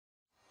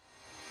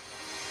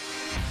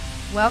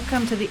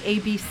Welcome to the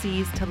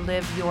ABCs to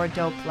Live Your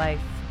Dope Life.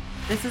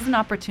 This is an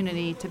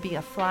opportunity to be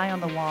a fly on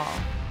the wall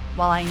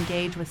while I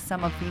engage with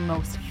some of the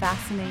most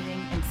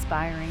fascinating,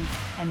 inspiring,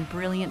 and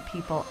brilliant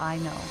people I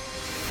know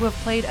who have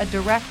played a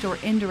direct or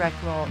indirect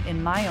role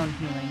in my own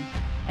healing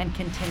and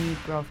continued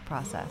growth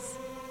process.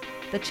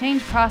 The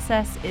change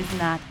process is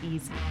not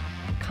easy,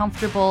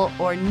 comfortable,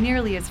 or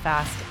nearly as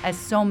fast as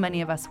so many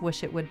of us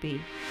wish it would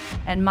be.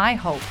 And my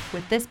hope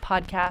with this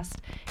podcast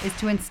is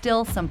to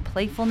instill some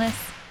playfulness,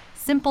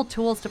 simple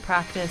tools to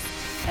practice,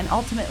 and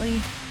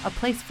ultimately, a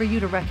place for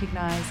you to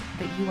recognize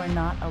that you are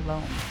not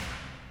alone.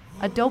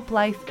 A dope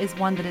life is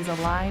one that is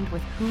aligned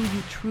with who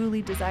you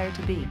truly desire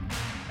to be,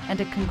 and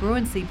a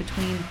congruency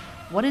between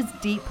what is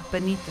deep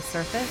beneath the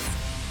surface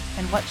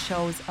and what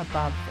shows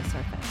above the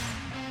surface.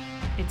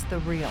 It's the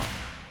real,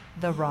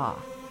 the raw,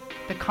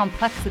 the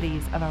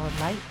complexities of our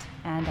light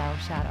and our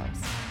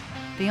shadows.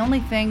 The only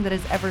thing that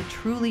is ever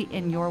truly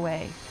in your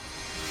way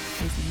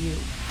is you.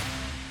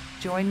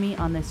 Join me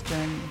on this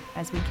journey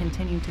as we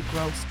continue to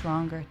grow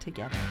stronger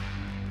together.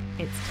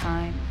 It's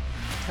time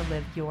to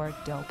live your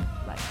dope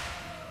life.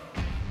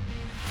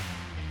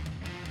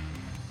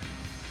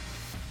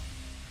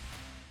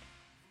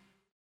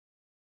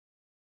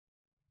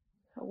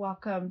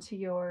 Welcome to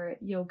your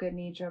Yoga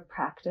Nidra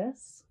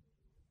practice.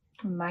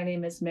 My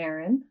name is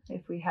Marin,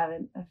 if we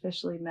haven't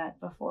officially met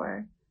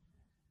before.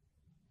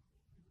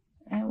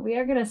 And we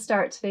are going to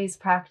start today's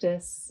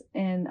practice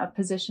in a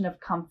position of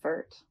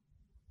comfort.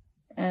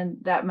 And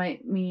that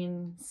might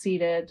mean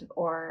seated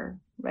or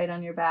right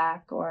on your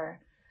back or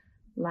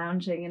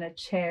lounging in a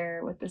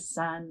chair with the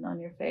sun on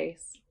your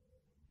face.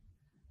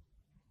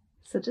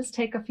 So just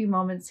take a few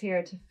moments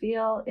here to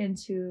feel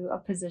into a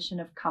position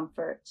of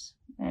comfort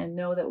and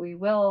know that we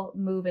will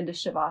move into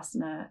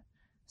Shavasana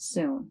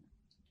soon.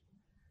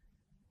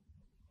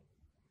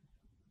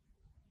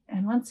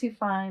 And once you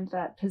find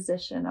that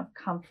position of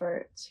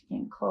comfort, you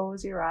can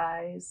close your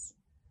eyes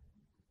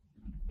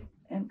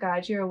and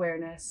guide your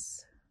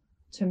awareness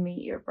to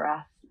meet your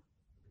breath.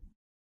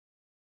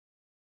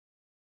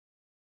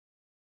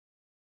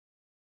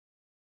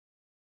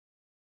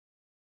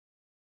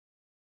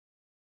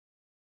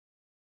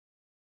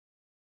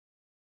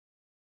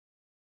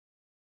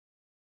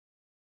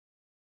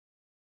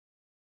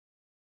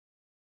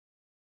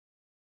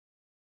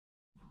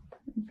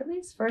 And for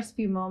these first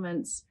few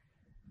moments,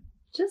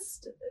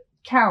 just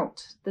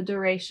count the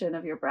duration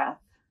of your breath,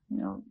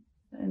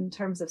 in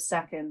terms of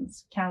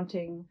seconds,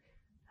 counting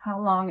how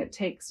long it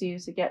takes you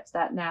to get to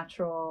that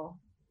natural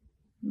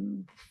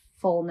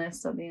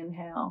fullness of the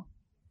inhale,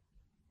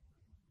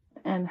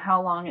 and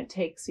how long it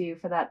takes you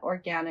for that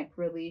organic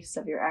release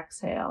of your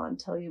exhale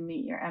until you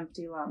meet your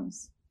empty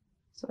lungs.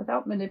 So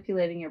without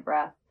manipulating your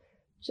breath,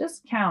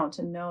 just count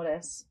and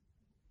notice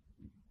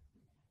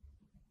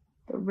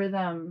the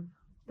rhythm,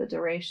 the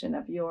duration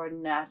of your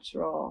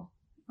natural,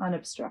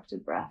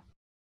 unobstructed breath.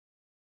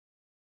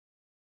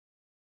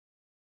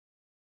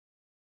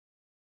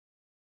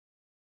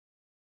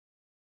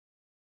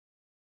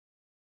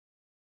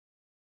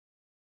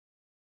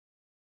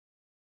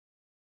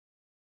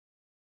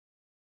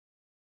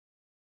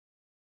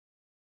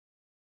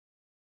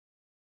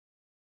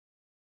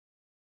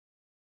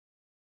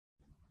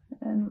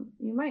 And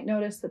you might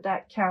notice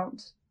that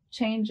count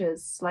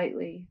changes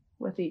slightly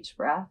with each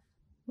breath,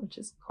 which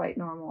is quite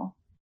normal.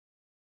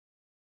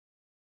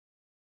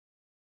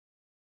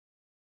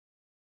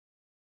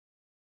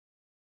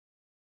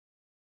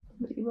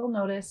 But you will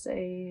notice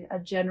a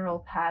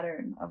general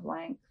pattern of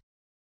length.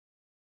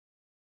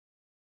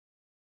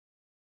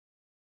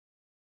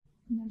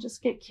 And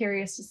just get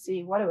curious to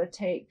see what it would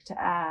take to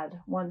add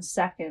 1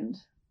 second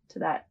to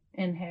that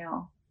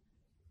inhale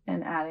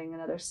and adding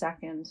another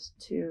second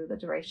to the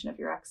duration of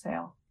your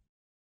exhale.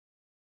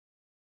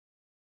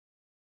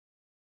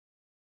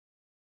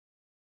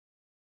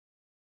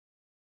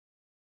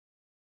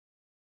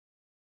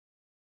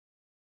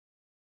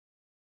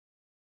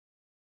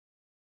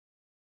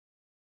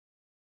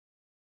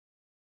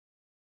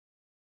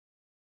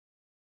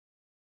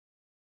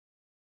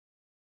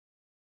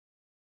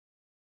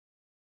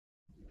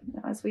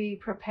 Now, as we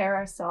prepare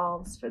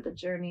ourselves for the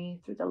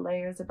journey through the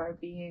layers of our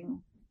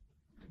being,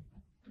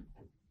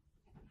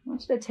 I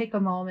want you to take a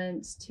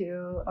moment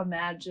to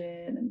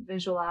imagine and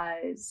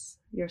visualize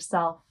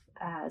yourself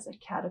as a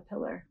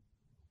caterpillar.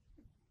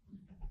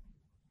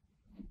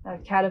 A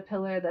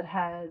caterpillar that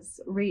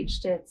has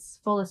reached its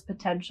fullest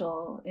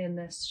potential in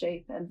this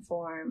shape and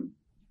form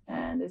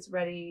and is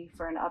ready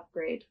for an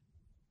upgrade.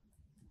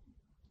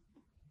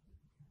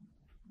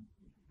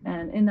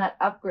 And in that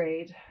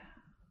upgrade,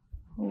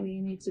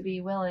 we need to be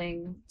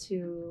willing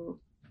to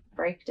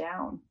break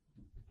down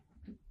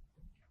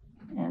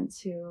and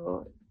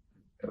to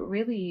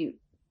really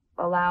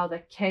allow the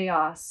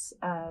chaos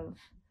of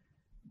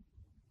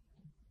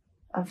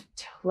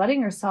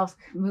letting ourselves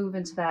move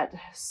into that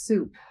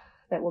soup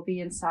that will be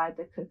inside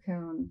the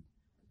cocoon,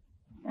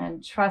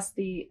 and trust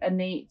the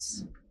innate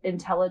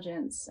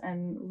intelligence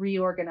and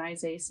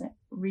reorganization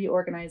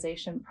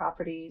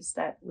properties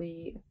that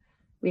we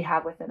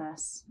have within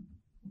us.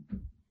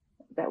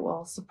 that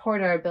will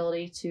support our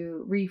ability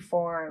to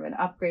reform and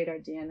upgrade our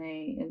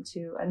DNA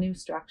into a new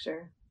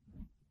structure.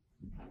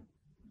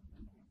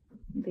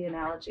 The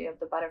analogy of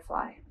the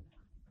butterfly.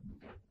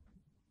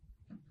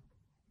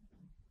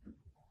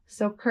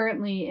 So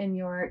currently in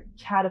your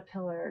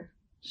caterpillar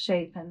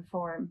shape and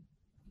form,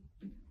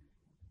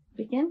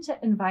 begin to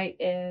invite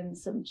in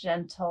some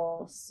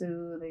gentle,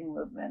 soothing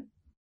movement.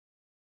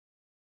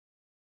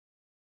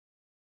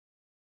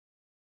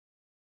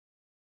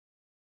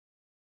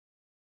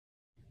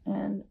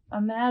 And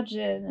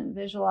imagine and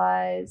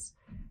visualize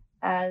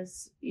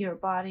as your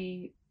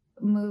body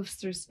moves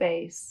through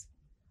space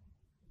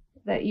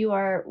that you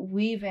are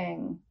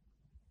weaving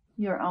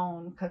your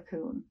own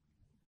cocoon.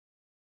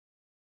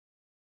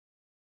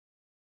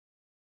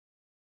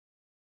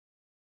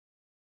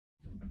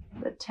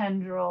 The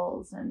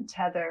tendrils and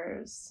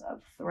tethers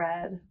of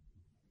thread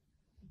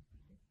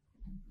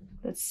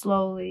that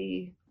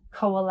slowly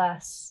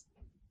coalesce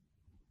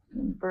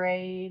and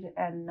braid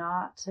and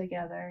knot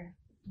together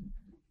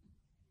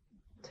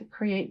to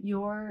create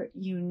your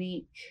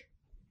unique,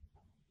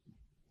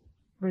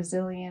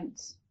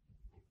 resilient,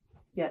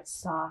 yet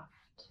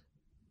soft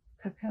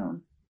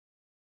cocoon.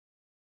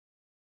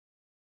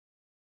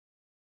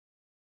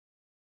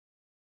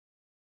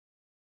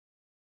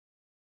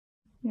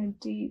 Your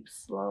deep,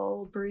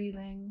 slow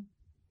breathing,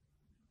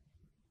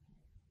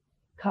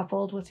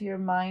 coupled with your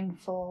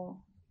mindful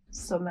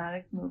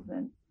somatic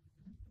movement,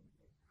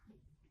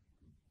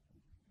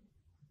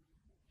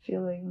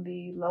 feeling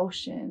the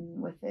lotion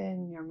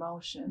within your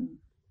motion,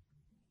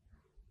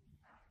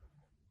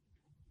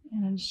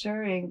 and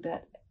ensuring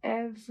that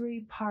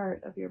every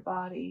part of your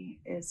body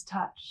is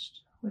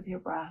touched with your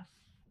breath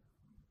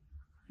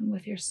and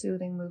with your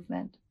soothing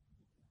movement,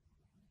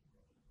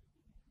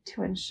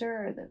 to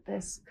ensure that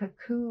this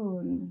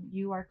cocoon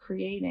you are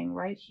creating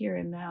right here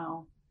and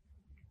now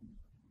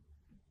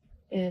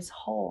is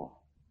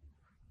whole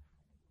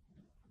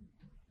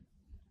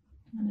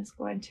and is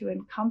going to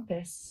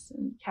encompass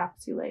and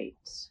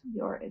encapsulate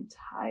your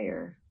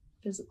entire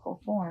physical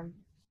form.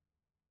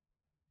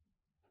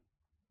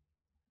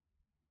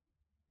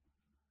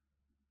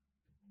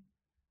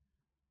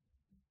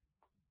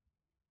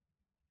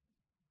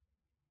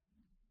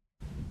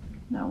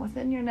 Now,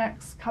 within your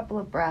next couple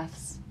of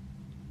breaths,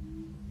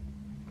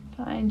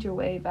 find your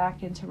way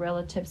back into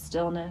relative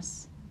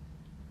stillness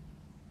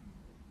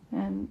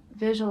and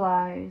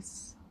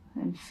visualize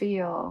and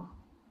feel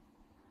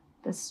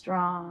the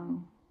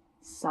strong,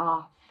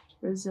 soft,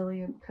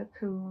 resilient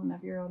cocoon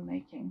of your own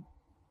making.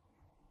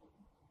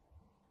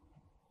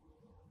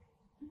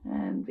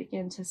 And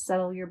begin to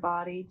settle your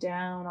body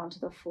down onto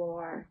the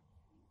floor,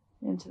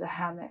 into the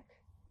hammock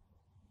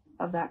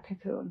of that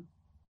cocoon.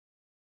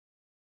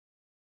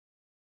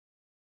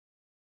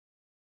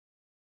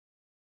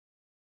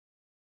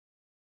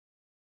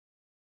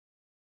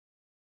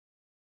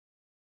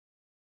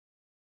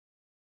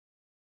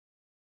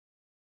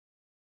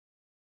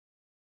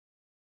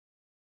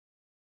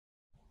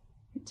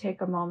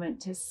 Take a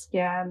moment to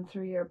scan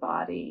through your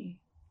body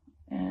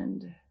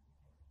and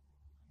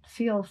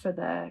feel for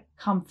the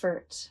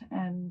comfort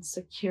and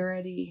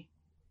security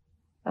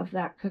of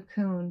that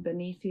cocoon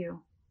beneath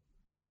you.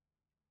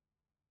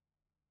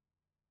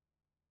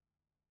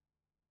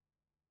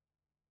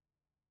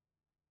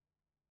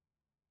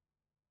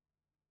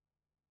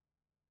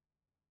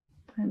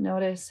 And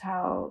notice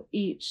how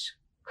each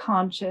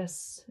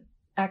conscious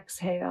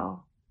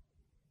exhale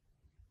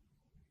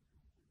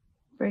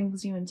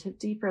brings you into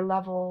deeper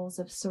levels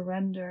of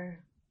surrender,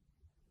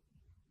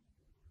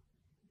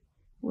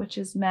 which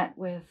is met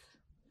with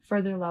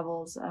further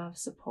levels of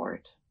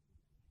support.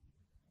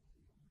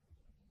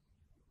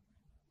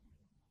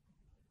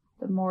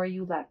 The more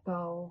you let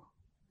go,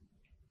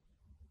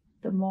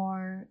 the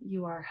more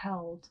you are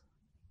held.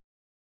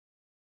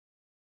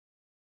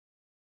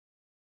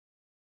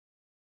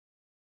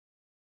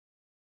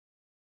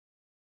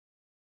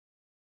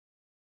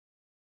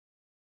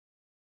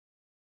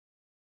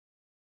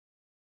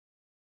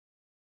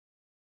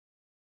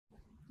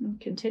 And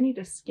continue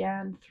to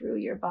scan through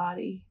your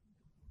body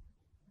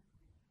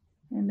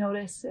and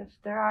notice if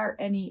there are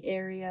any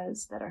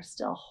areas that are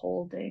still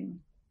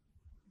holding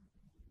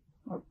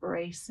or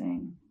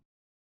bracing.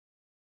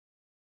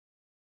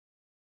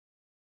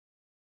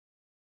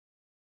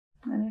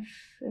 And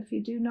if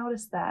you do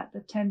notice that, the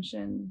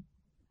tension,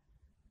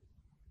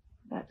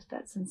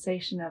 that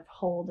sensation of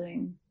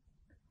holding,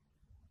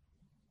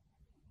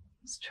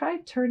 just try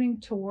turning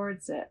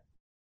towards it.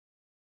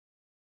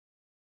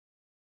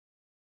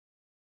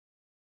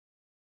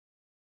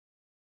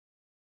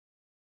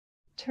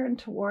 Turn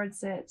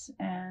towards it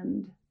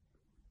and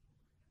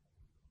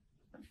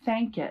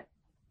thank it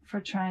for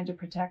trying to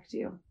protect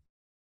you.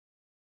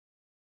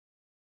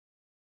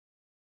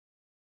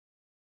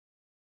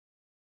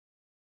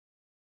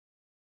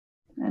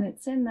 And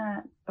it's in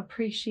that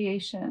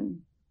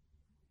appreciation,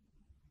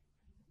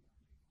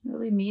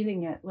 really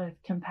meeting it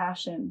with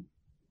compassion,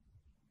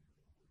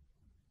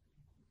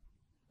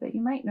 that you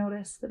might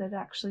notice that it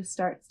actually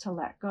starts to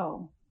let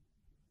go.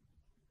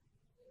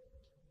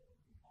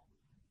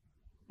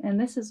 And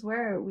this is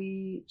where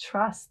we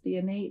trust the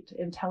innate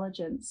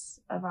intelligence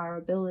of our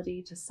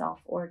ability to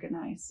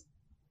self-organize.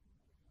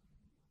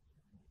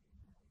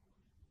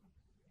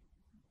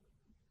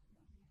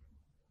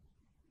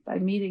 By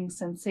meeting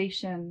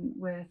sensation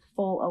with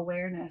full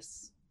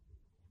awareness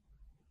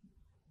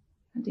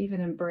and even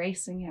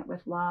embracing it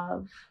with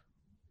love,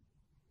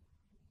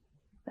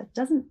 that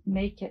doesn't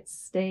make it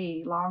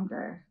stay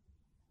longer.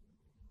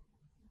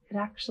 It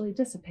actually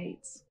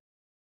dissipates.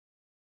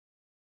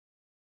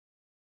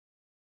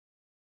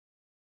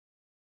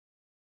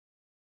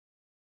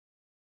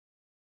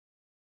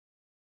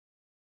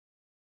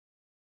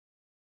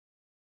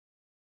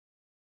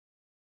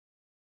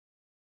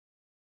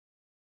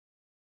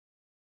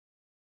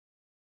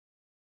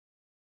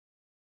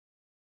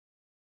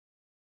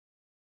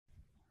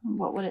 And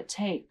what would it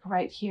take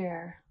right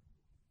here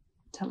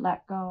to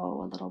let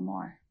go a little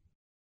more?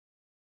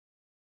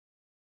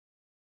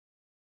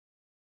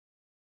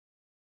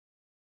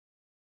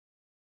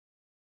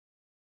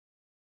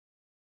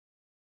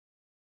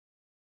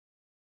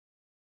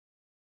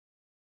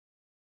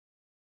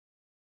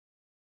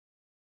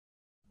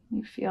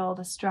 You feel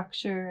the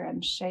structure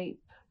and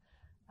shape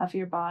of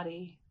your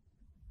body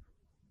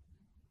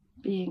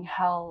being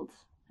held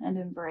and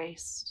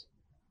embraced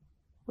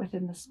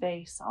within the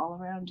space all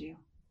around you.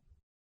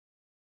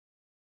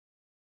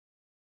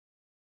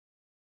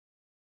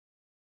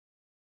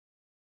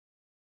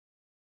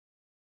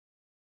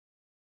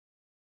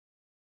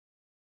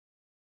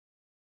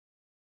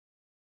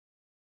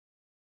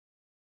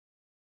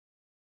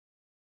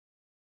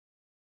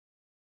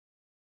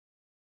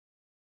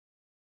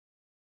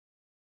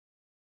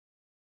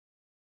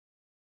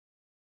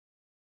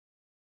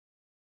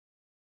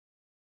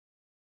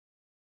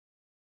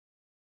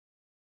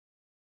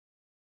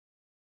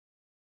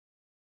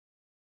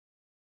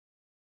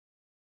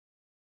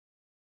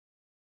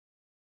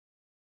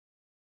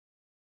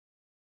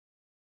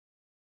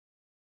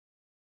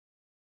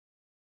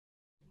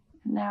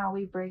 Now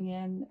we bring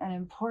in an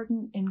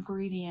important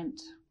ingredient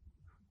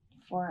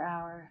for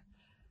our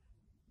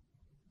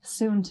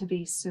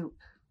soon-to-be soup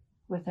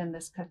within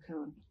this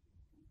cocoon,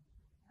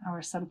 our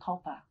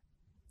sankalpa.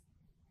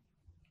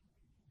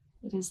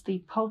 It is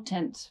the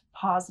potent,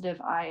 positive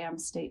I am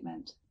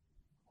statement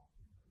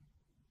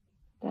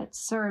that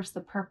serves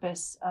the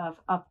purpose of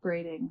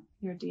upgrading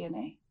your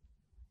DNA.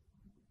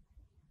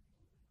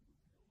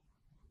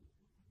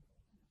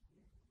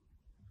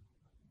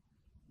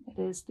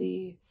 It is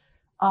the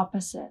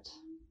opposite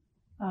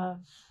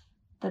of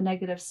the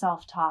negative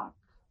self-talk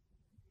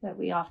that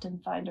we often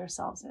find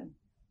ourselves in.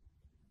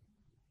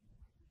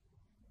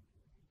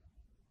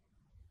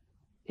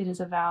 It is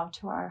a vow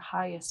to our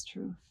highest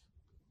truth.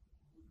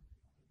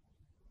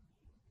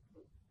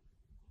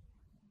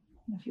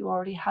 If you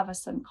already have a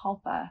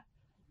sankalpa,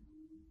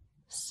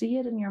 see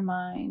it in your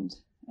mind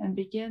and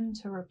begin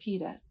to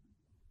repeat it.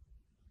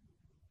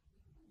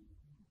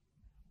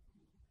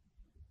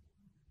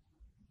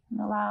 And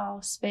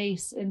allow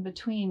space in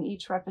between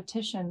each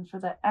repetition for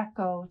the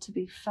echo to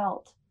be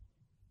felt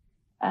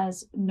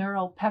as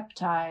neural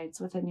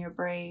peptides within your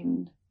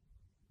brain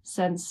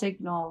send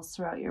signals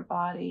throughout your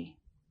body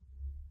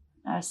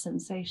as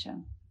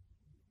sensation.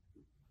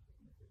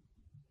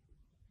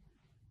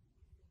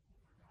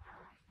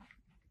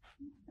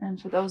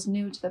 And for those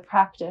new to the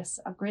practice,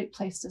 a great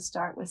place to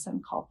start with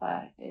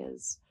sankalpa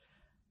is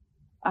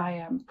I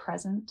am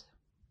present,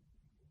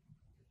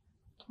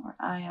 or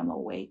I am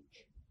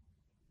awake,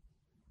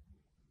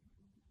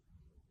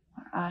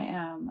 or I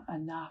am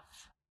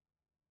enough,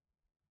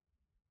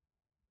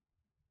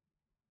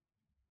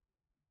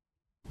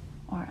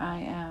 or I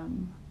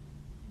am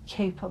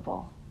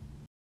capable.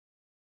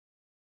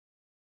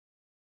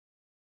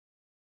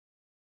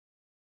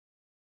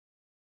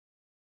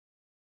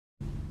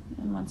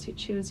 And once you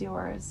choose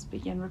yours,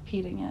 begin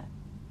repeating it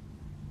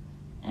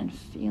and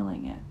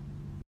feeling it.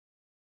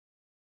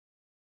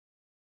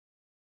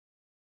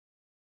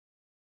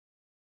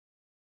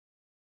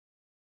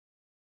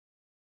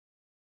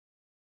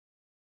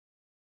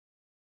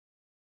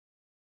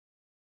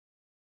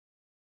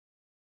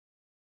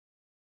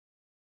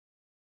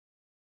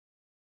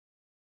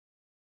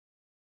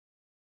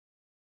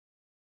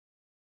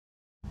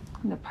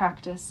 And the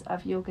practice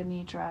of Yoga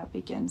Nidra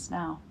begins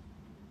now.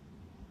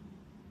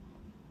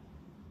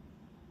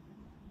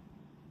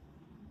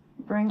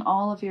 Bring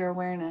all of your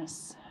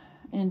awareness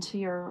into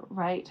your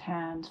right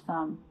hand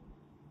thumb.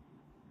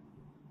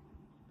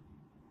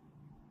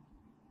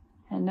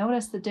 And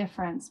notice the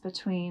difference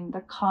between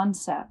the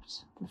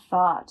concept, the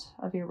thought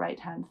of your right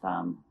hand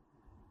thumb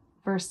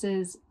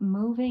versus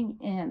moving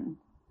in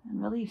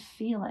and really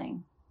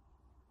feeling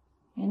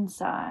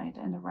inside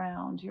and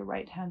around your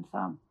right hand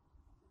thumb.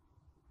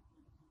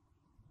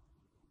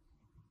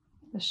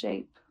 The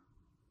shape,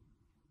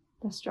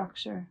 the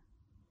structure,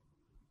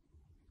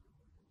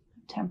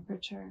 the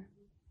temperature,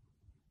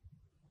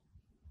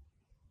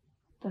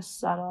 the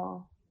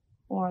subtle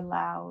or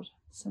loud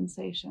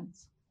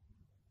sensations.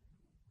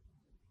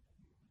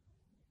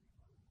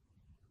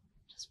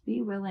 Just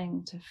be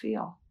willing to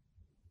feel.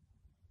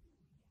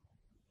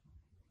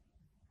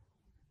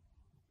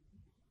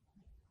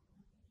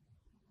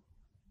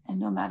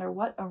 no matter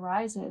what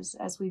arises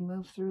as we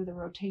move through the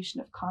rotation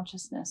of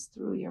consciousness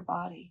through your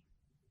body,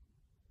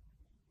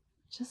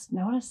 just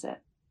notice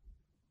it.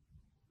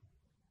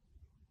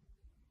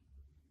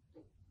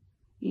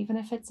 Even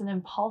if it's an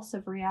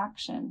impulsive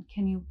reaction,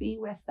 can you be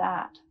with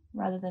that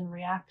rather than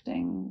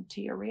reacting to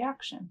your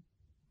reaction?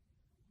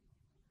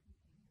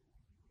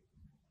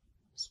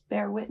 Just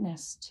bear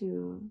witness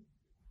to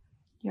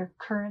your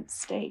current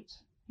state,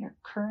 your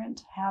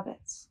current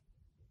habits,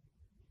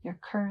 your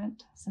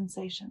current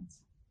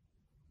sensations.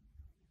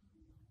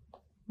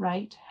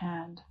 Right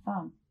hand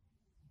thumb.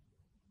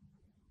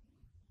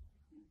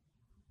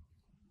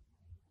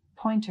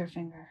 Pointer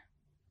finger.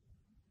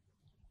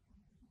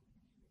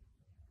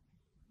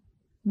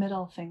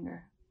 Middle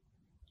finger.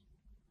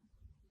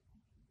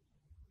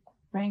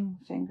 Ring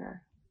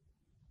finger.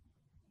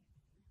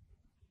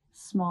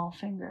 Small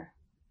finger.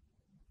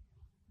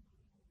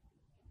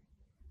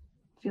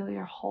 Feel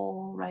your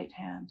whole right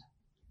hand.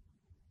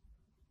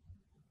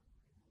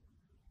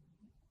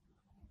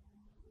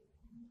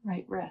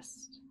 Right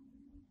wrist.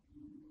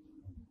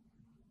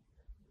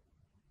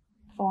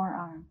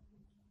 Forearm.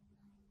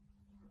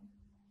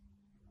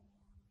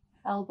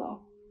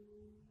 Elbow.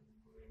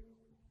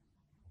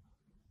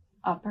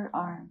 Upper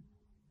arm.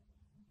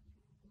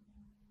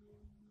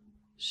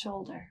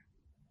 Shoulder.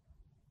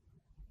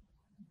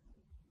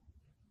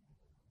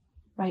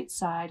 Right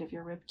side of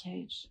your rib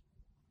cage.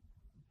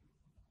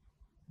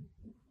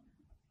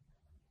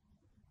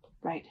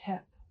 Right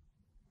hip.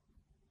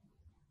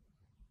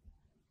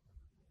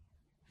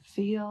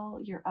 Feel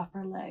your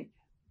upper leg.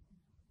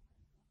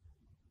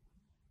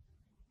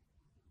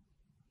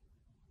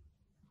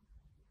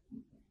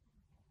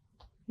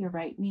 Your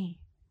right knee.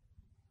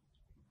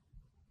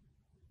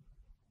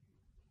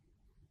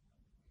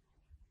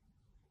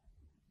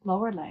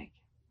 Lower leg.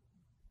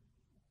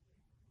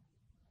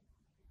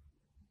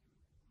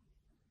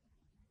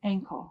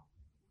 Ankle.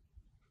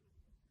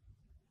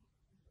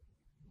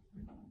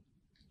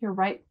 Your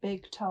right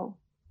big toe.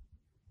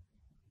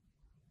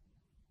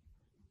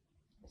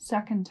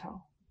 Second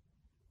toe.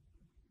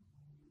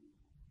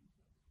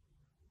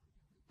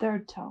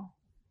 Third toe.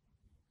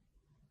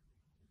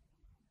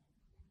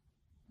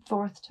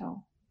 Fourth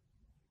toe.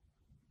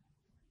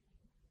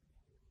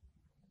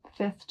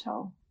 Fifth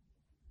toe.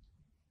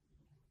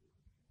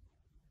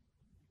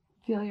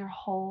 Feel your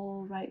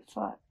whole right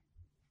foot.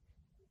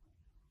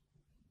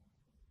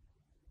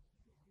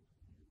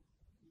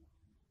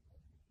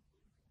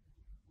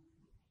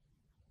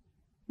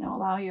 Now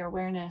allow your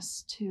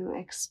awareness to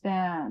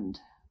expand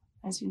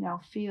as you now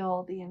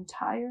feel the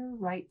entire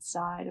right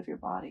side of your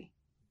body.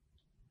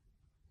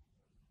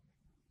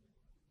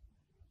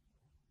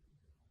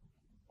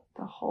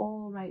 The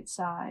whole right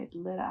side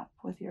lit up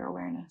with your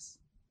awareness.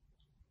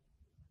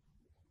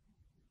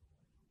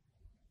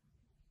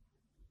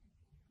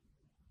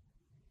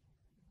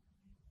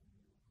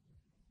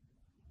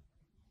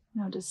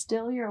 Now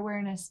distill your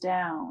awareness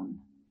down,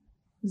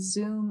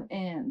 zoom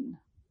in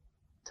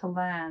to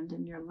land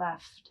in your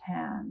left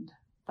hand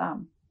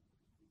thumb.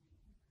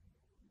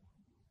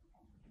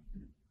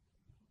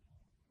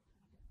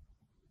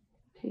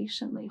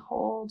 Patiently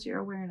hold your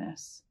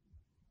awareness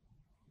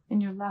in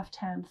your left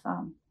hand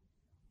thumb.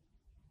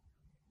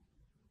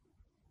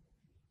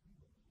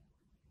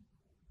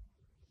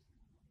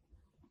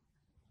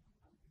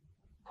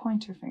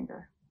 Pointer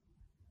finger.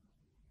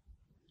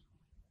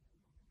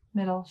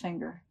 Middle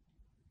finger.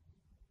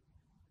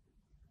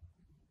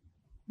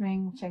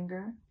 Ring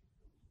finger.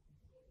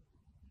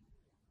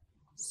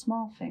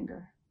 Small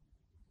finger.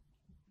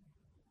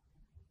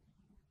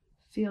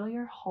 Feel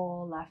your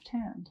whole left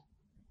hand.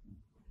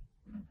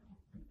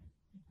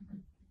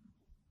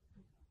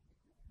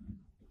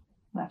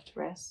 Left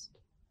wrist.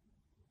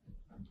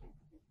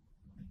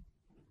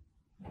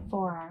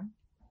 Forearm.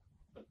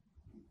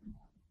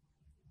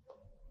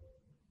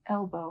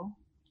 Elbow.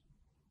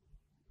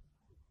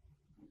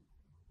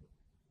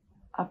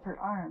 Upper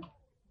arm.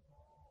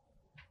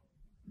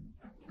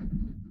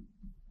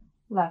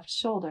 Left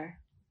shoulder.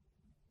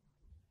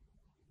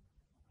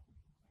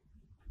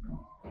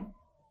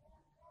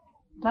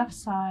 Left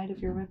side of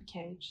your rib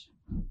cage.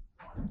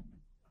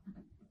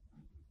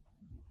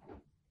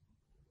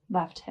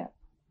 Left hip.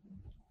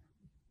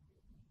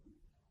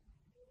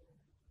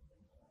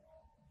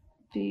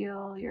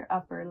 Feel your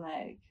upper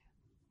leg.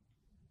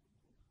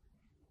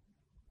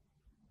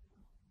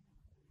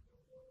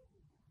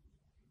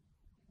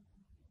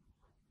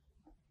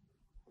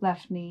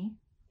 Left knee.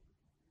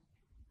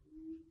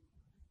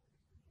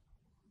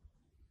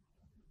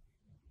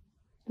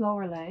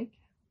 Lower leg.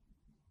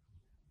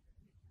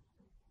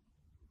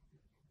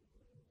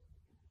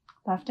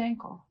 Left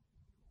ankle.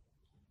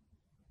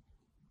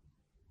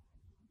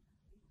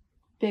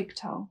 Big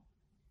toe.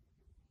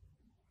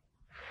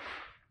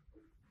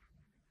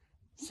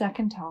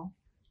 Second toe.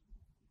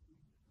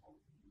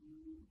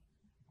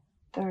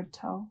 Third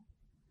toe.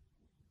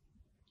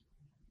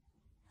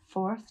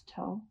 Fourth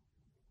toe.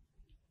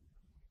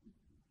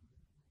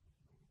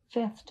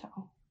 Fifth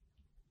toe.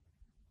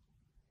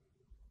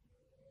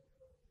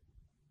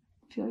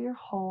 Feel your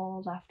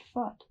whole left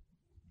foot.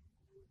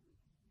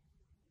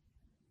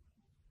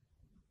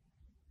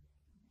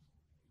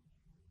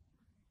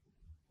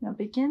 Now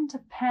begin to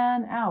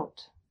pan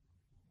out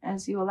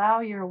as you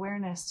allow your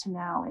awareness to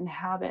now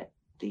inhabit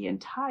the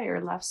entire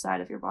left side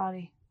of your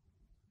body.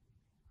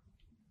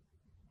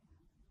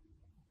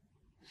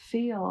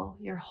 Feel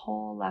your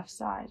whole left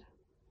side.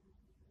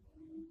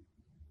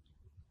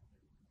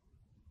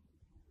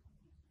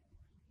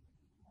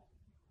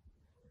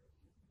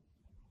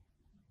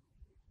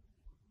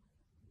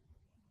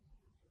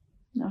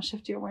 Now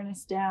shift your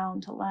awareness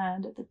down to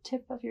land at the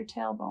tip of your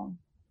tailbone.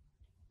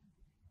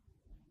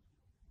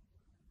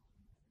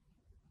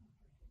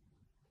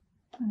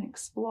 And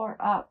explore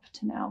up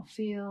to now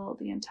feel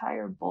the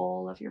entire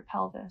bowl of your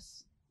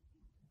pelvis.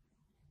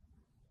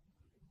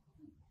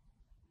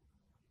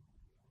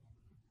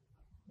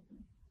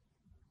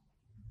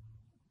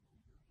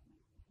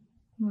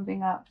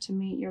 Moving up to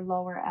meet your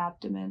lower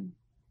abdomen.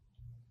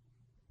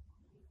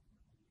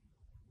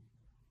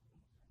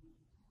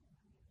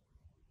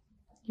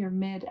 Your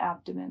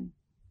mid-abdomen.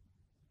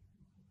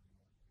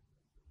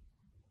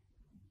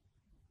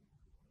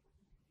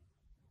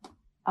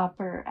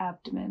 Upper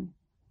abdomen.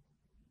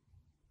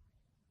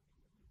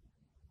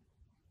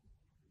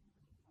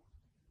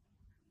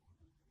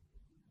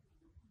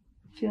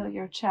 Feel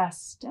your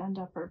chest and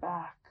upper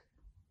back.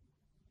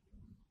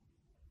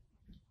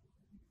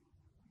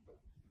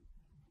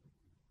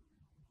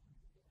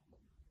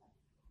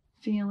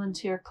 Feel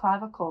into your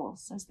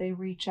clavicles as they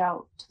reach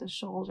out to the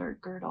shoulder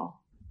girdle.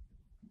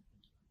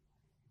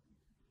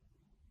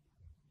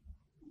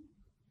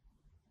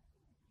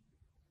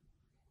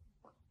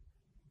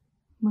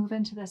 Move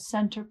into the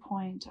center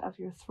point of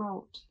your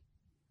throat,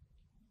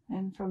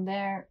 and from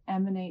there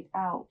emanate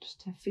out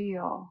to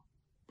feel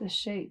the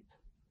shape,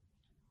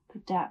 the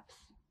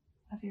depth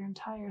of your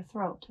entire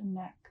throat and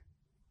neck.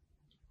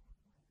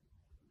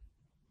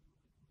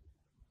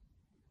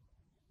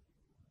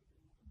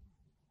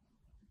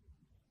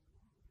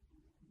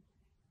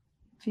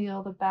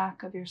 Feel the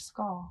back of your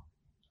skull.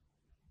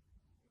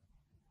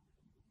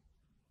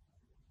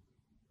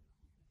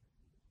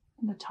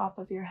 And the top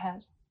of your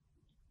head.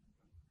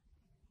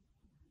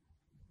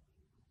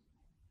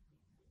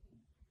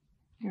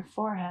 Your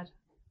forehead.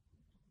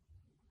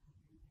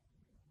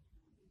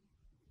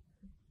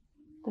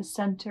 The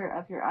center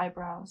of your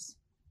eyebrows.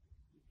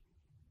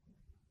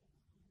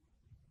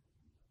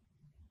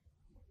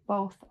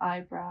 Both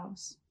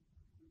eyebrows.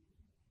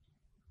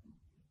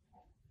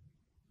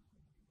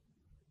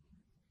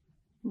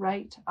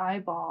 Right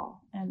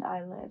eyeball and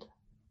eyelid.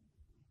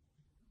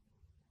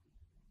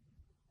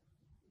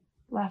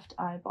 Left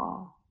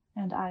eyeball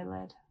and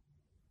eyelid.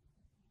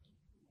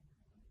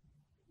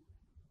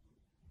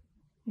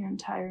 Your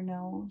entire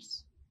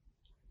nose.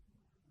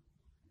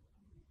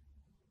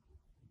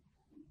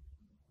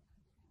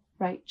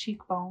 Right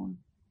cheekbone.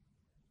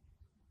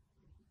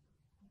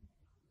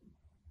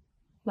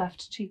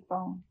 Left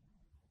cheekbone.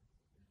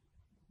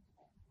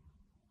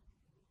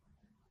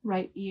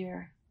 Right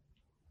ear.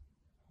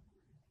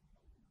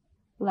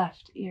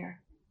 Left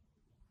ear.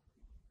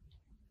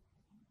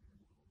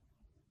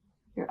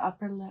 Your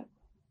upper lip.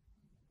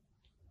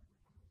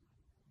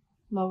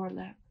 Lower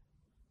lip.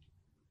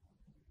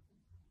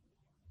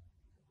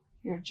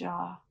 Your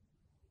jaw.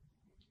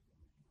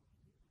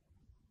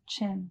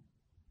 Chin.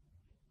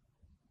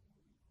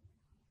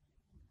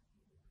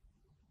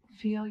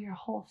 Feel your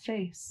whole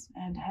face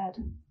and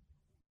head.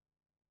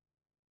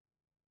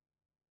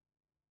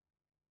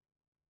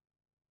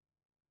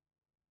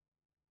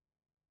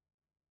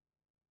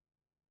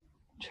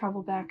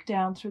 Travel back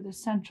down through the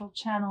central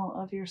channel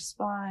of your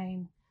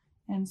spine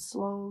and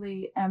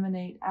slowly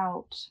emanate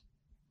out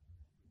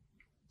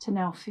to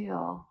now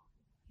feel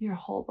your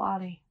whole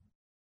body.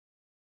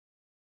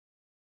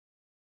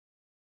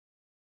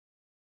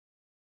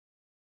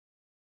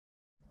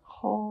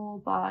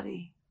 Whole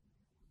body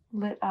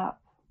lit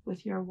up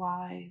with your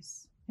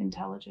wise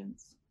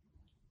intelligence.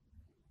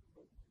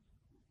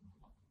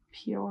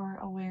 Pure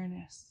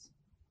awareness,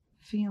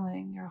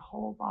 feeling your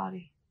whole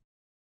body.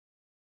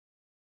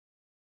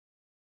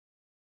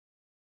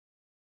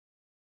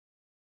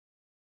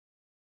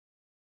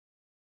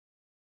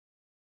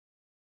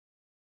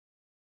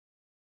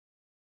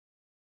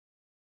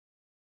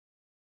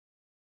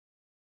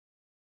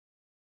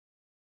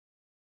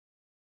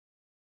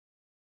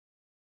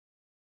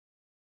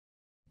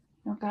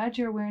 Now guide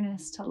your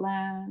awareness to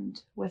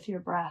land with your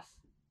breath,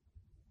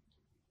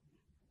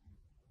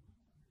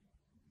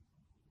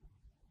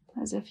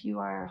 as if you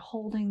are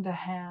holding the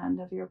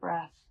hand of your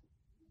breath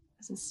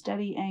as a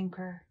steady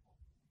anchor.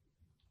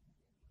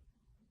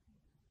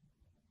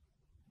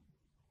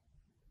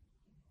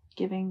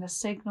 Giving the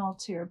signal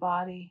to your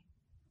body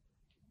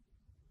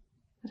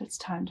that it's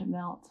time to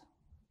melt.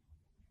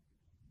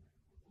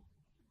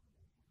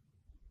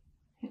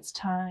 It's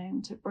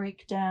time to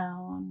break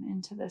down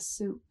into the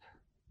soup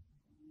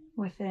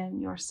within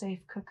your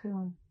safe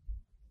cocoon.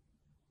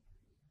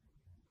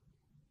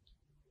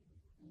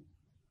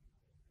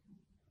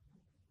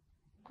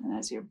 And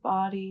as your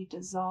body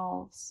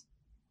dissolves,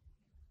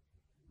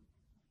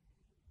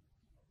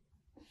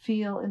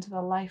 feel into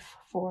the life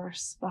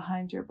force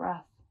behind your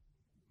breath.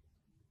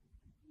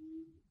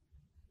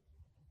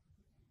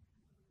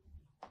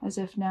 as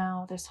if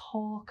now this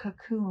whole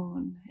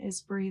cocoon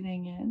is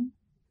breathing in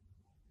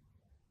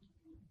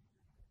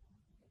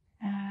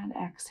and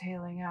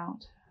exhaling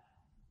out.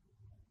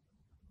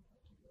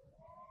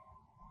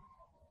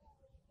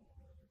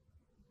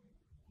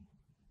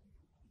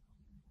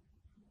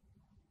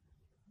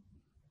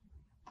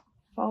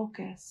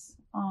 Focus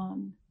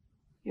on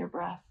your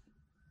breath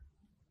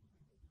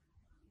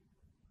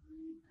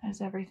as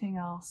everything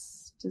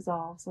else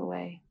dissolves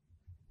away.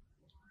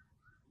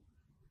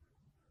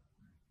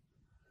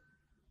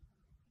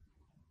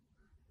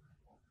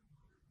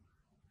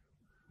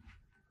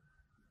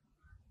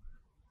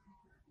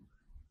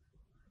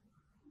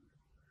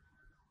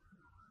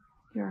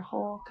 Your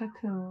whole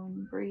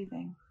cocoon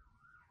breathing.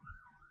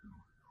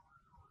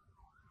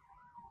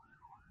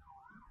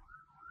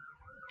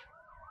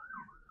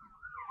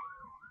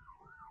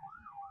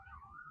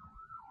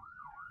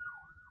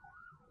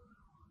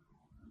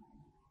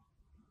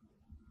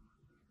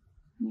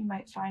 You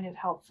might find it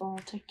helpful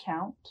to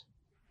count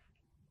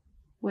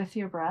with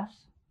your breath.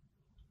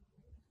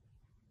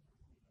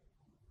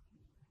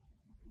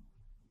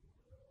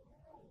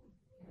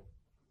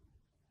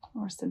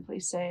 Or simply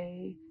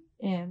say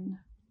in,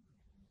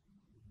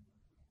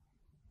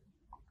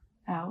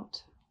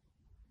 out.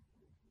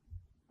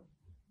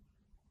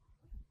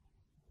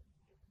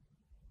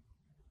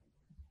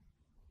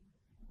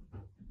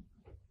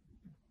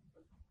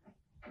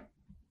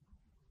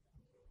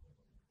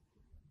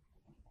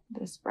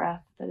 This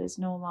breath that is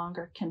no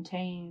longer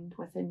contained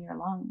within your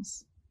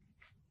lungs.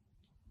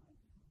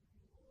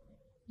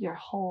 Your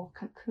whole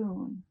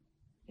cocoon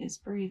is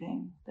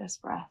breathing this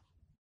breath.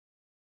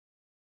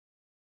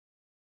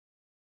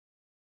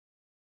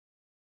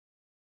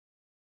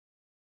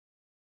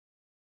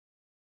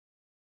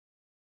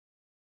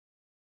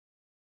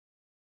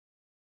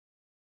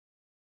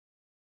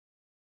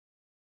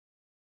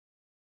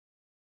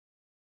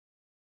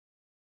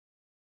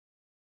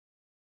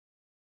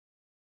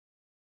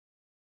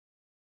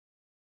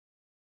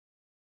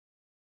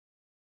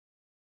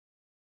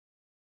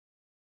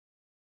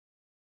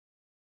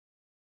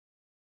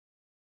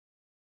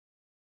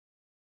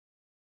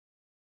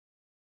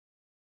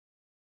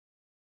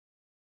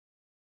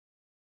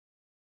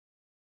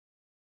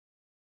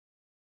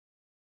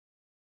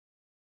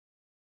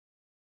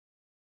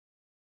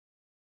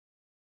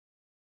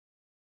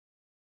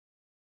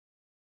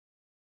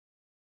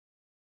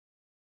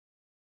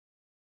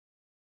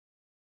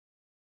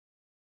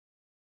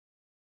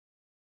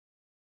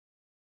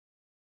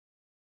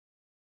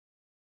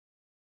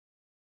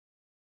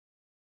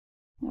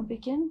 Now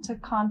begin to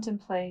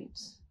contemplate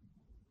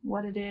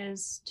what it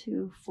is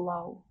to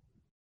flow.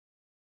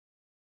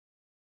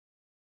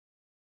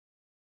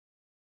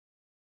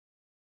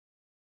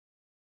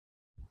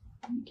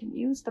 You can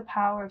use the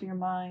power of your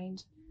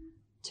mind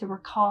to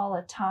recall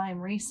a time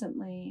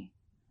recently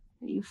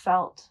that you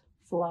felt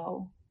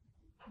flow,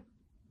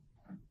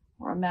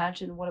 or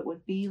imagine what it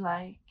would be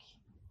like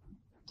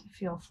to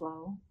feel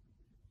flow,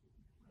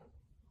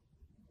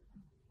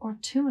 or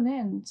tune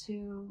in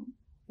to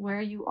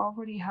where you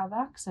already have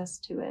access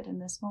to it in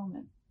this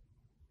moment.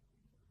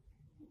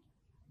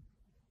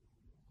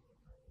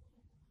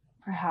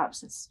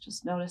 Perhaps it's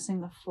just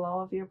noticing the flow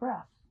of your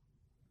breath.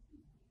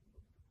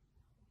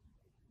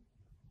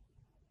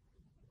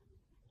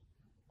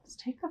 Let's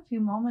take a few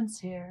moments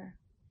here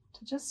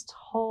to just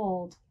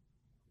hold,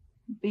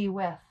 be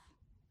with,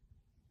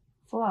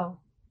 flow.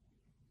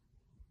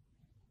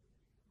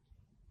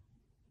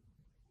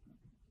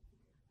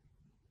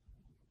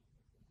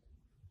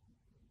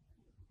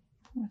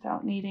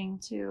 Without needing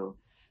to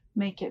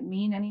make it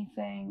mean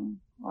anything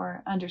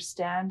or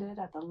understand it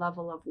at the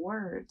level of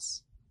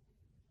words.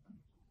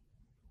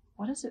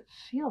 What does it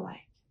feel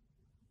like?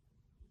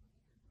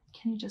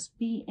 Can you just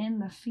be in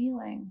the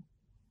feeling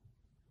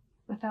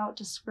without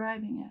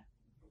describing it?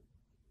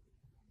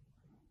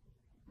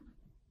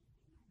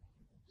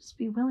 Just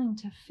be willing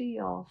to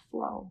feel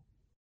flow.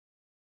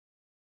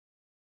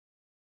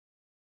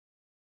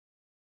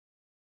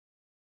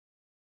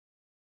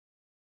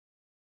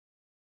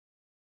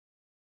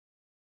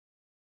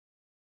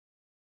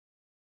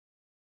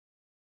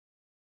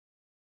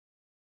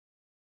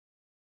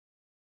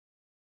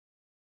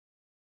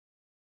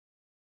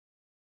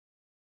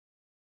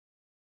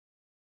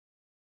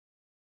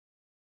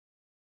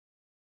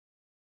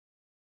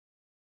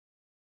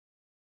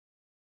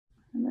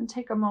 And then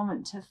take a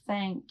moment to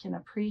thank and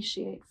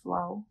appreciate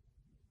flow.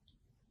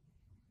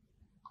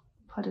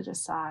 Put it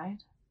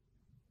aside.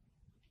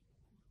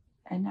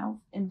 And now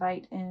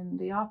invite in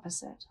the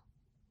opposite.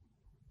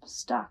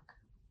 Stuck.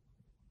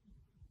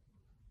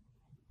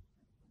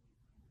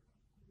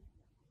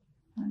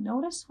 And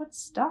notice what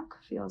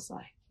stuck feels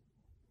like.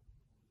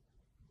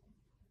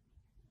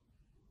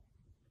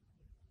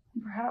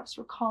 Perhaps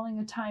recalling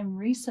a time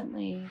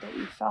recently that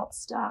you felt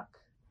stuck.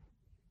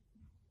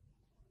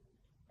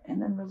 And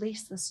then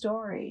release the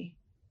story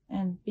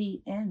and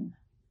be in,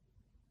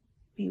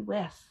 be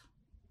with,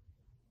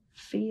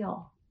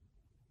 feel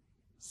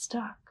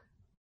stuck.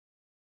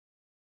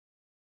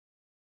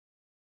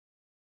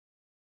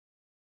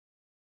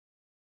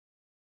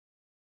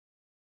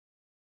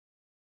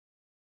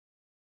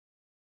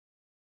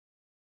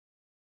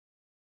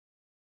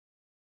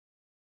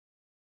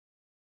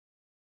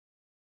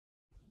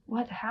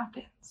 what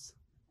happens?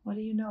 What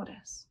do you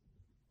notice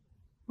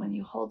when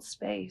you hold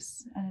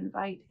space and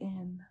invite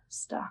in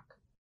stuck?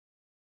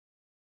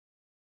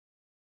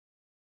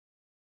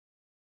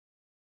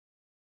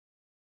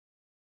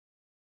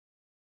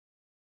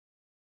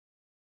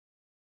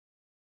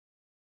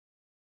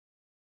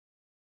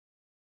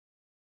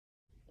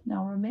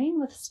 Now remain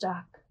with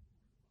stuck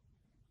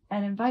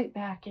and invite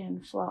back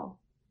in flow.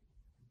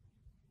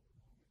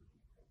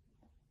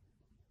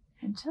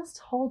 And just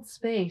hold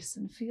space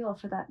and feel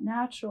for that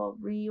natural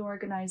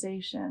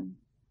reorganization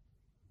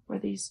where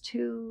these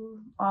two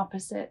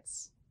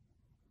opposites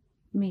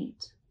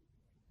meet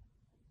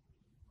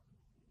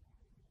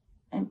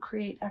and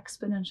create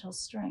exponential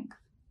strength.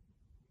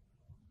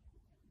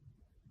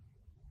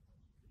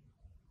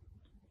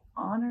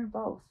 Honor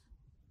both.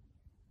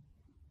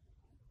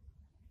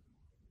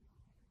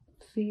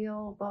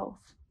 Feel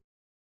both.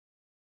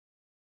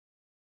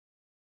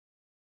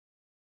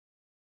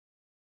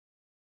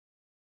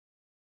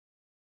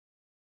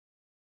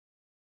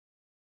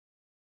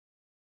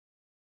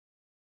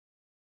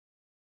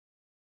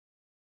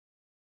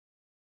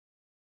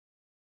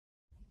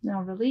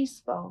 Now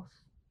release both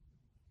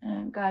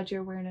and guide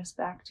your awareness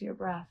back to your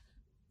breath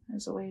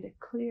as a way to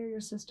clear your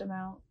system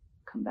out,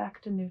 come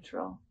back to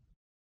neutral.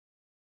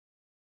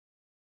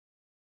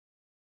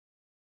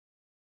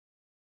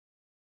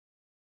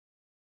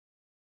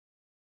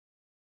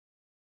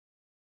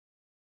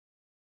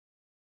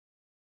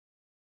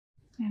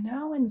 And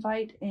now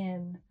invite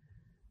in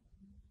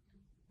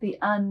the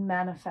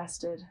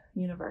unmanifested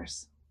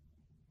universe,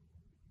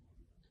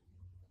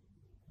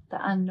 the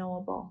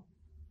unknowable,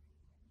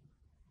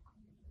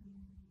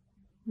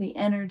 the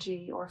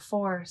energy or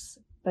force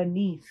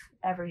beneath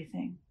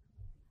everything,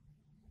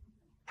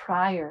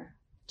 prior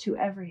to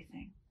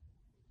everything,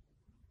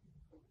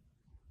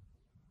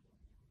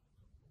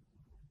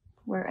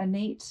 where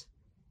innate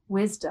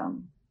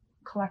wisdom,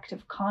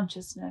 collective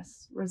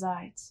consciousness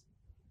resides.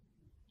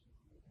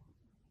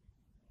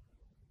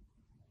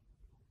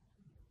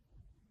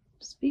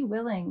 Just be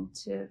willing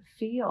to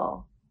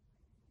feel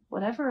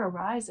whatever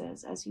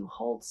arises as you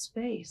hold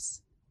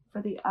space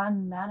for the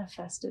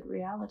unmanifested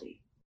reality.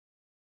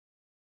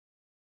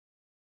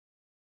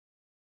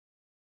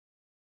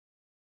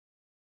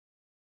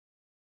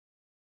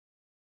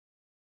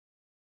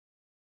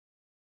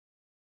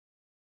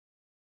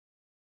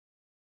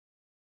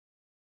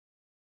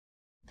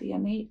 The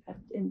innate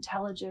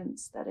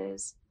intelligence that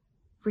is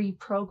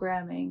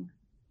reprogramming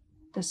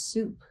the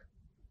soup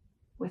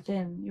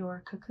within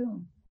your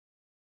cocoon.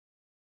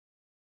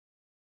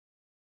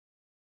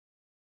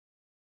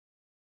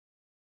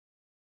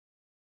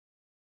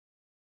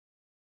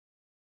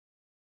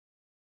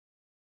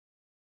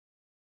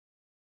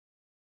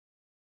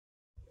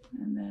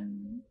 And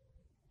then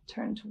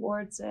turn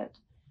towards it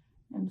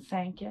and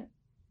thank it.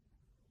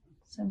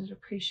 Send it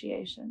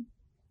appreciation.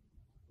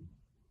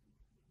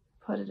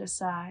 Put it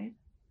aside.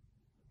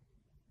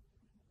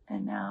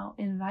 And now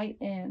invite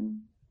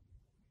in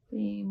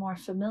the more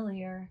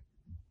familiar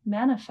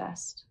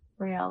manifest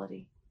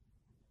reality.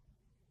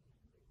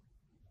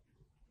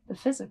 The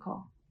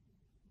physical,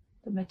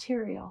 the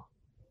material,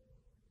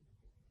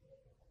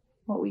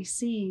 what we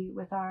see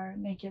with our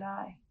naked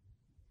eye.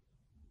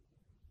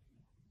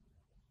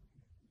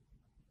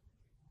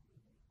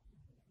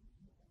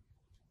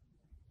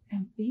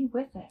 And be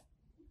with it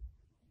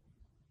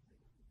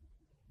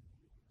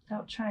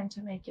without trying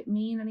to make it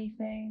mean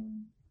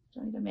anything,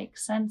 trying to make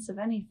sense of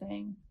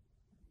anything.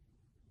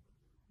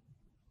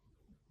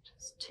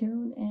 Just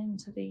tune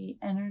into the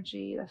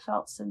energy, the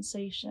felt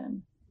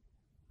sensation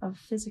of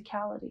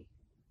physicality,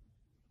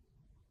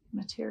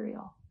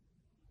 material.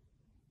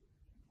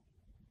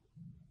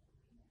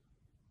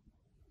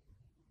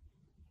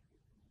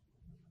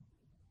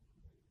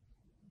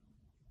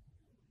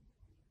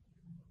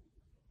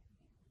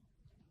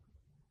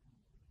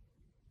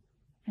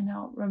 And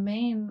now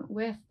remain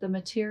with the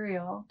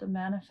material, the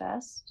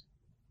manifest,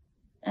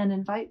 and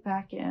invite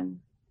back in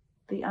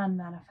the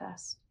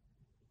unmanifest.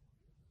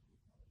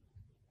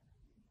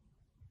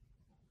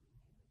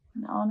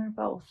 And honor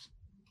both.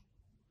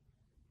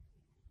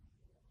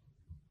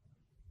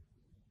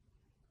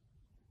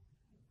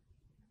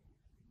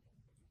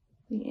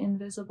 The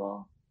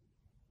invisible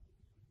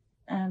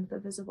and the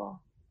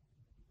visible.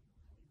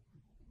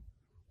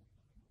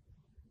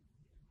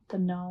 The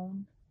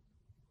known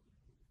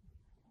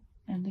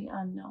and the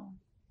unknown.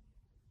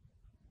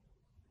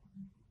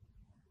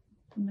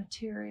 The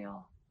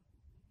material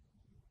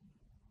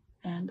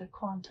and the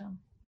quantum.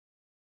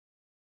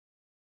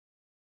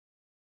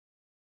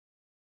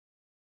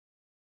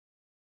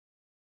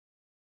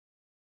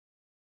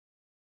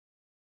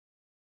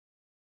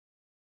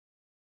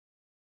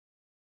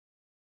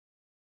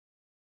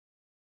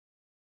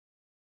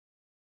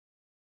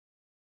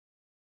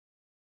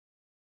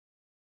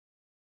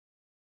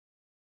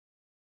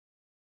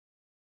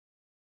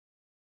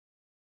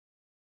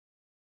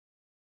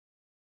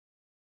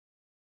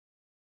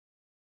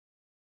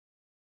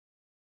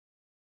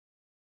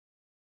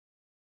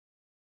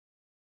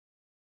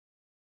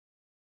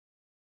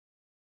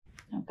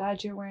 Now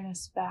guide your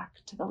awareness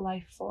back to the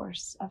life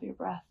force of your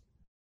breath.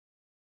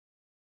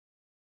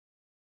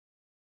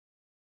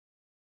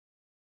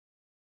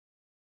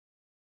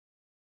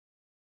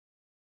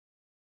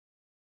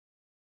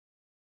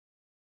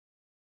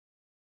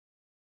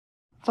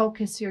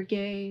 Focus your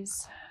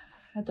gaze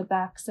at the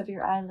backs of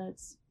your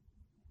eyelids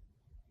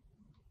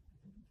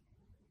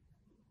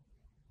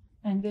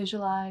and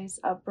visualize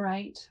a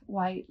bright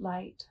white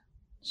light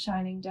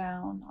shining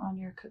down on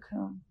your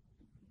cocoon.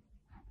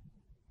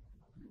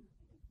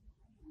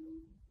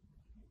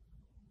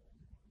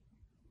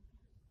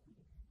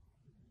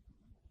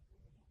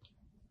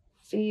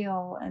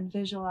 Feel and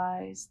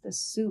visualize the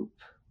soup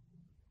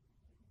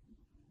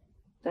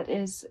that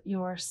is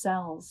your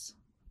cells,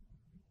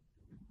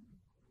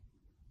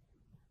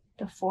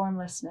 the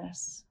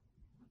formlessness.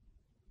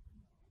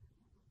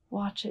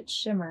 Watch it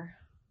shimmer.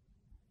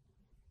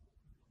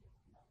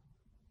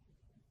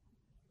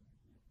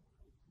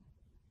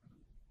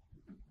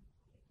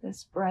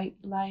 This bright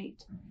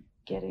light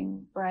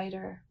getting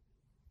brighter.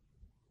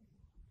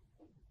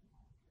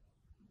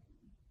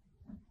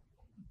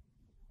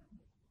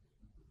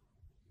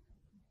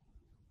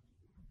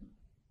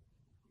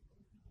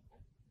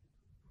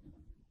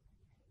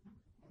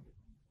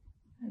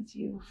 As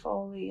you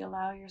fully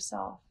allow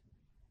yourself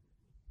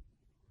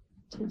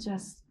to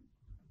just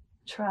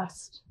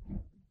trust,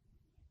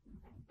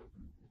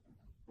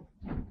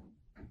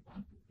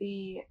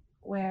 be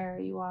where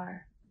you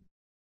are.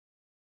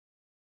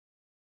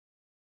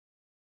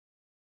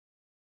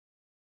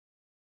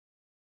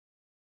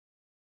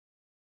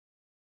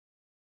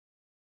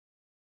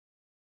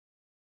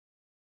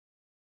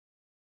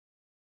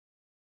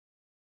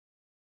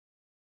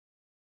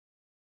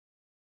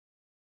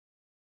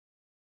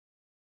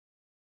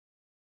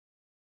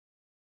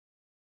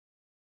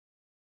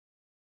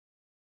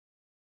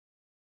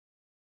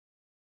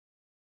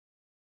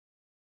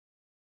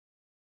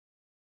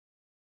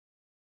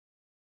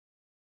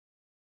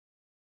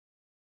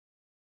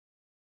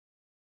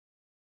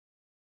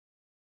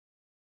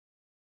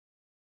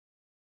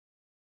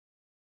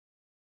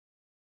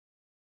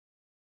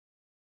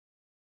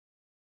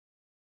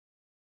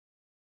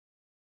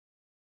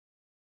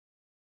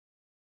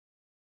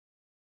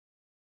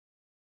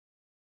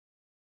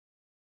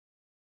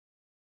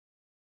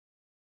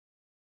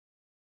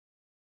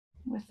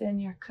 Within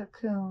your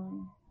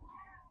cocoon,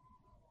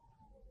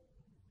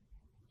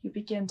 you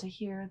begin to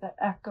hear the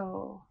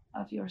echo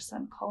of your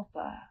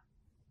sankalpa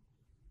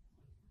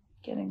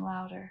getting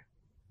louder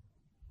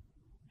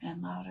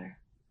and louder.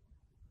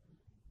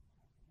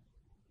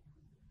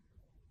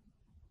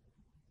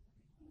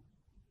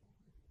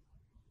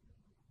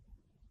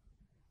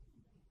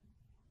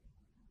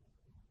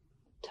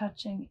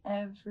 Touching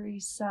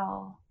every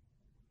cell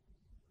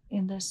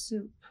in this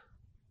soup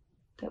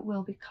that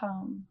will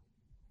become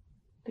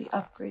the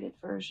upgraded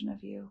version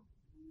of you.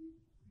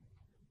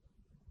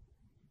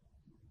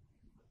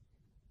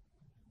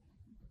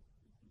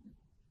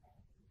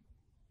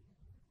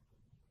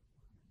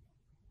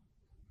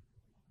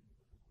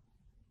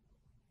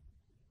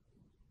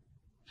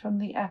 From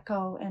the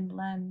echo and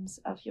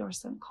lens of your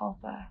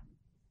sankalpa,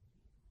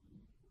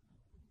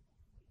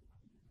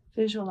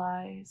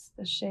 visualize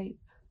the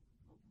shape,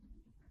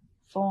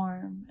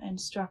 form,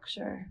 and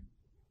structure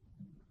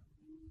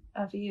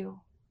of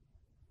you.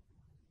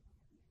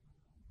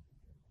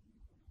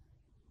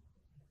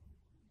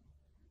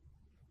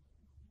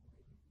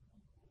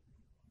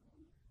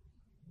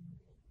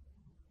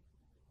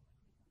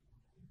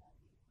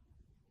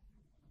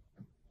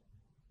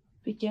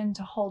 Begin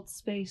to hold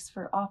space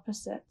for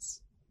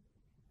opposites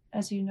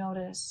as you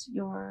notice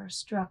your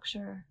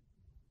structure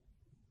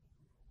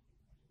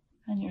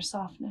and your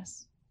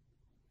softness.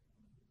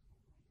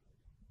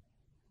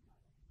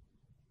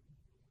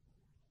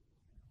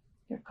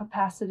 Your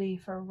capacity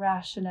for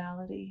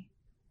rationality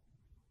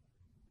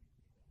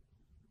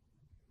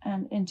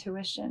and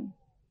intuition,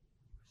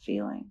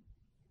 feeling.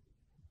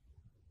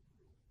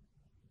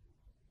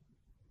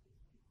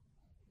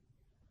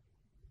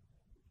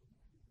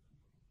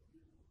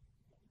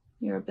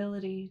 Your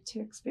ability to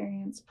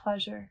experience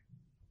pleasure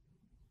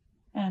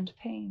and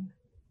pain.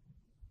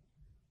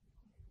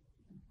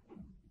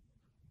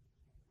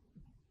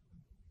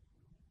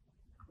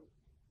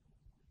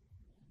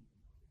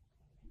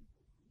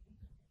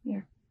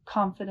 Your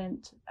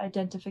confident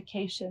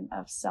identification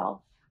of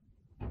self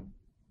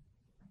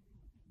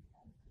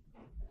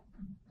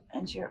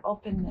and your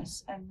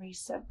openness and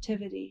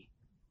receptivity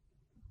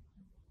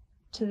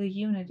to the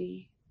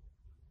unity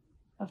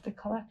of the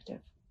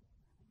collective.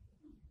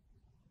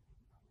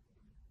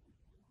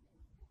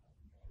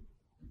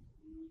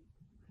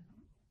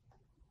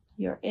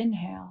 Your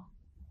inhale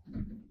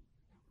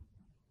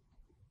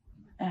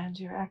and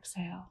your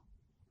exhale.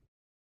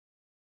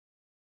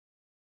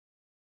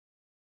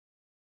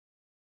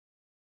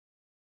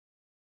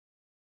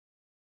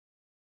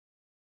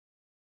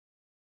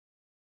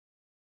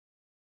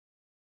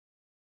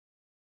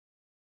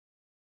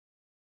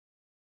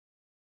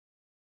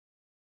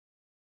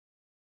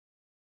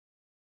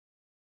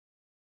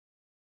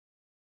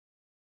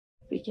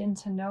 begin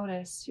to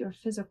notice your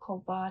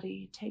physical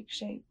body take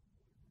shape.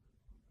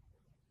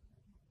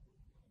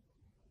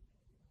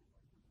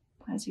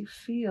 As you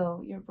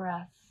feel your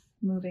breath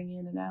moving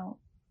in and out.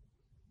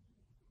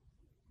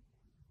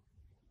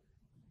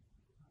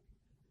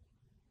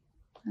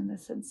 And the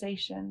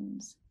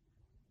sensations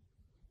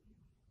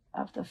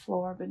of the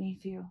floor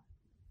beneath you.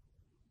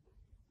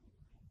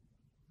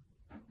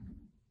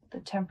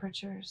 The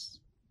temperatures.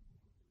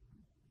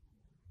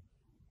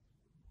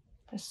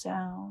 The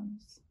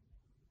sounds.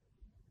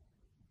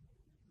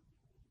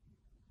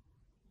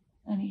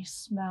 Any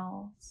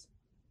smells.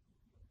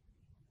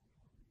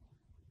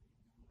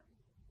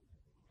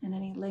 And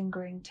any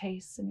lingering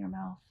tastes in your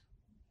mouth.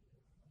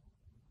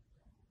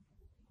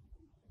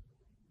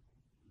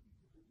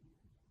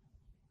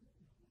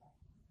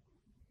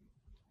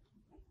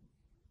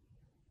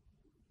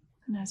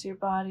 And as your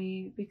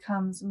body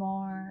becomes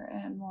more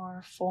and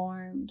more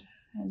formed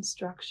and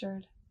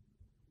structured,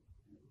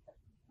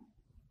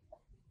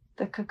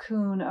 the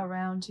cocoon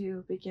around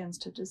you begins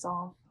to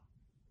dissolve.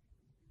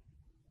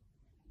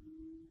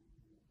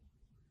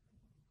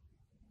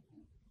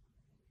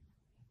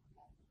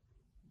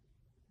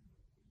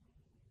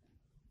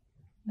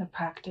 The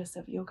practice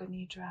of Yoga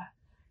Nidra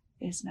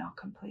is now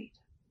complete.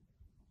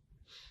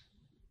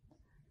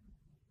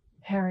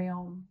 Hari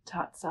Om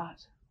Tat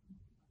Sat.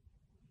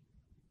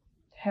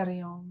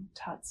 Hari Om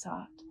Tat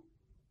Sat.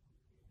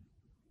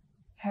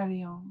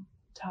 Hari Om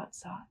Tat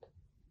Sat.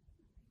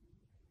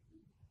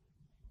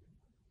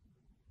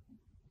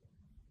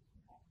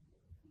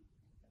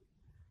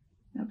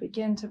 Now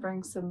begin to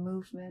bring some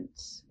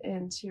movement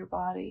into your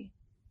body.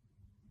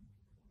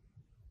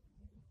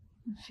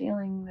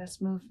 Feeling this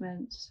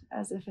movement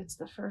as if it's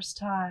the first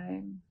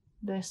time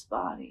this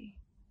body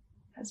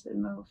has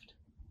been moved.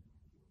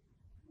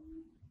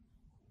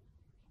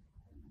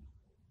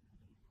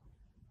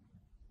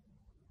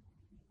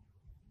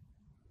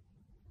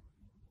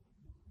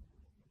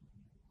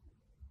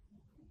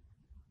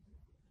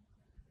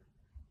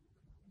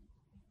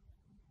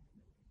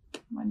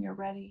 When you're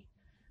ready,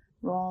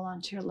 roll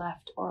onto your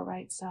left or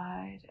right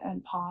side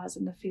and pause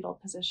in the fetal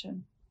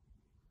position.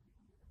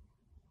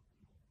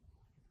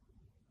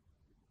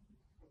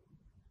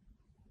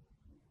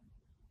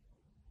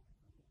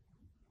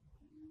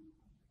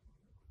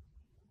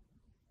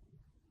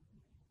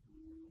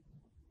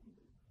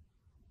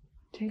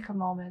 Take a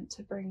moment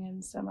to bring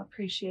in some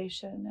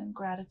appreciation and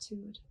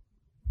gratitude.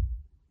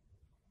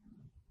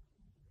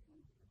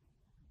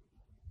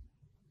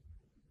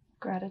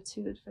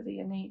 Gratitude for the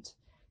innate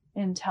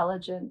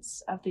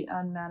intelligence of the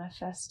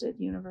unmanifested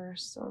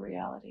universe or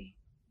reality.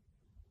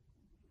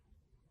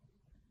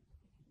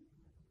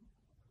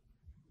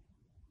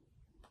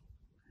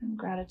 And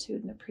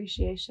gratitude and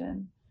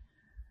appreciation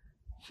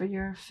for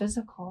your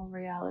physical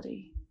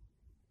reality,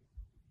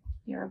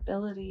 your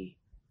ability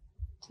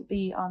to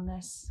be on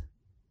this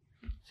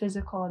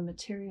physical and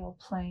material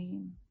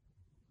plane,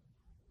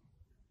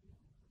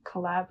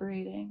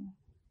 collaborating,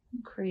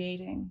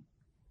 creating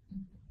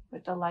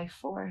with the life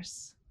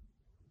force,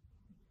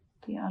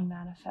 the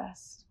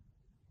unmanifest.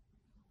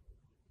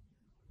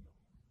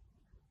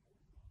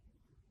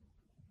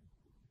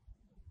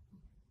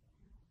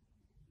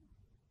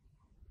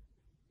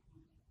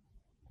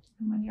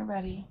 And when you're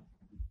ready,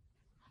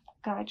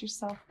 guide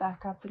yourself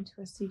back up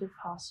into a seated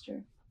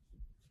posture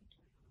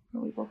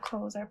where we will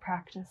close our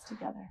practice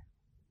together.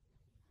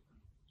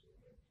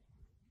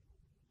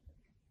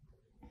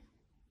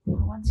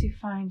 Once you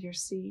find your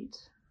seat,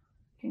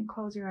 you can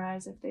close your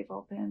eyes if they've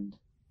opened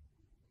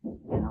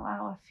and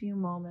allow a few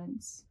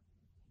moments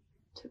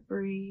to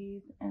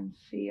breathe and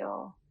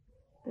feel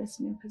this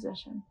new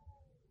position.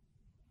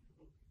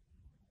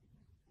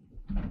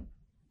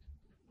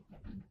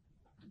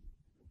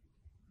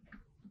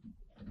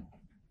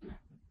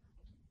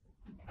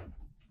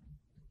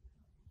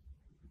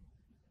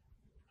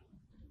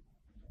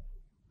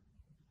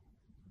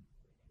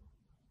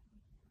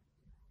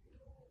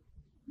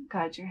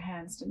 Guide your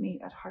hands to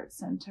meet at heart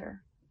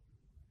center.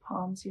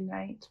 Palms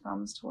unite,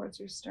 thumbs towards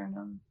your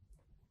sternum.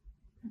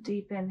 A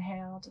deep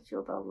inhale to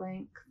feel the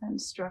length and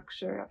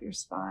structure of your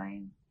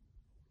spine.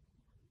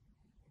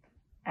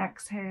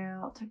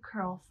 Exhale to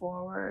curl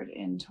forward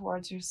in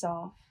towards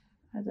yourself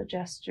as a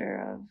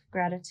gesture of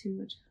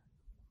gratitude,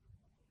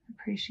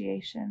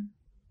 appreciation.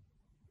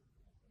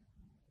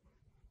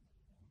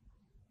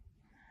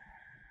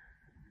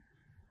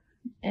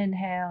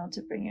 Inhale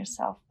to bring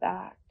yourself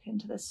back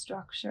into the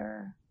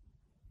structure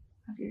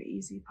of your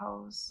easy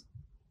pose.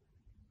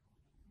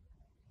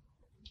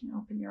 You can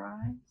open your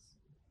eyes.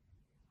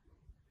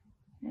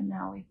 And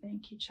now we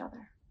thank each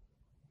other.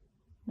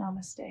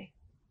 Namaste.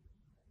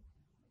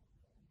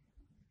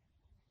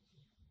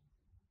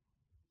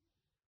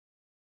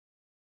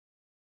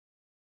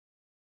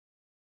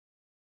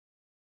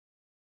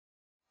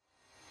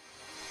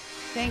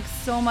 Thanks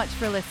so much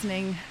for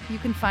listening. You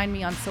can find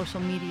me on social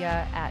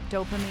media at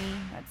Dopame,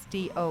 that's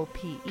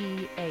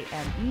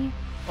Dopeame,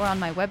 or on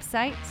my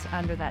website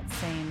under that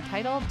same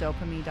title,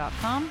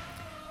 dopame.com.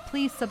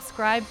 please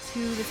subscribe to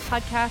this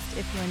podcast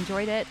if you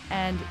enjoyed it,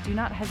 and do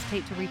not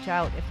hesitate to reach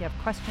out if you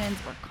have questions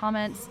or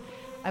comments.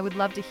 I would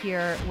love to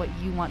hear what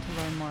you want to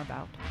learn more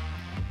about.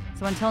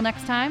 So until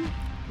next time,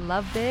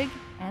 love big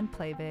and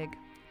play big.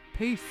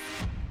 Peace.